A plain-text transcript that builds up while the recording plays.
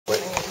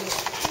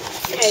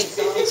Okay,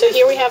 so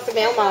here we have the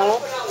male model,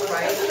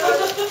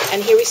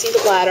 and here we see the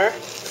bladder.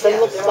 From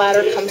the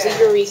bladder comes the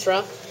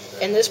urethra.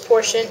 In this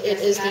portion, it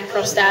is the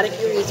prostatic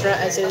urethra,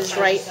 as it is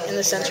right in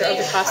the center of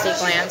the prostate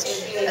gland.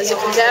 As it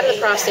comes out of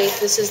the prostate,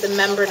 this is the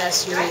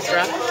membranous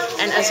urethra,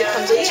 and as it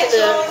comes into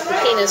the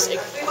penis, it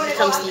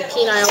becomes the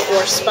penile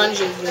or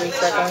spongy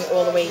urethra, going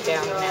all the way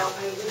down now.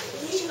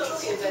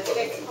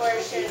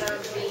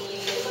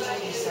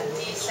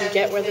 You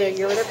get where the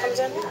ureter comes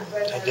in?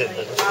 I did,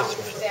 but that's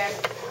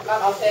right.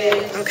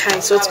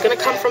 Okay, so it's going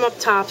to come from up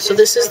top. So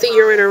this is the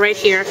ureter right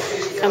here.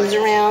 Comes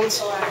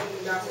around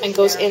and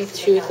goes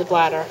into the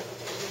bladder.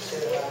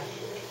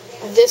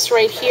 This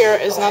right here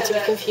is not to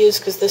be confused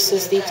because this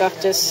is the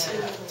ductus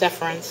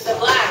deferens.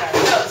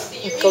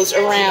 It goes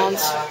around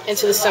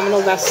into the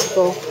seminal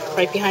vesicle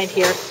right behind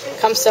here.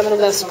 Comes seminal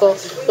vesicle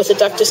with the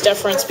ductus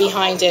deferens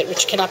behind it,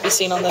 which cannot be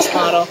seen on this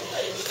model.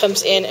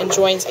 Comes in and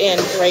joins in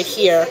right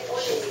here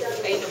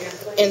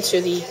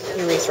into the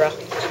urethra.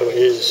 So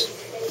is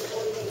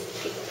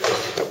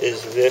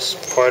this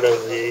part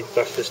of the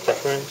ductus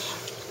deferens?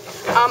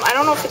 I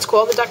don't know if it's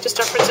called the ductus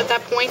deferens at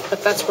that point,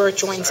 but that's where it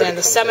joins in.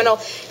 The seminal,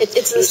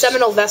 it's the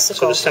seminal vesicle.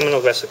 So the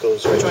seminal vesicle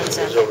is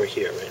over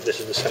here, right? This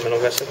is the seminal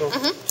vesicle?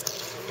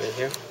 Mm-hmm. Right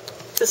here?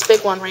 This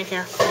big one right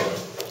here.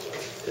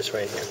 This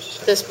right here.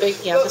 This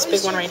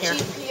big one right here.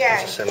 It's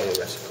the seminal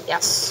vesicle.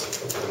 Yes.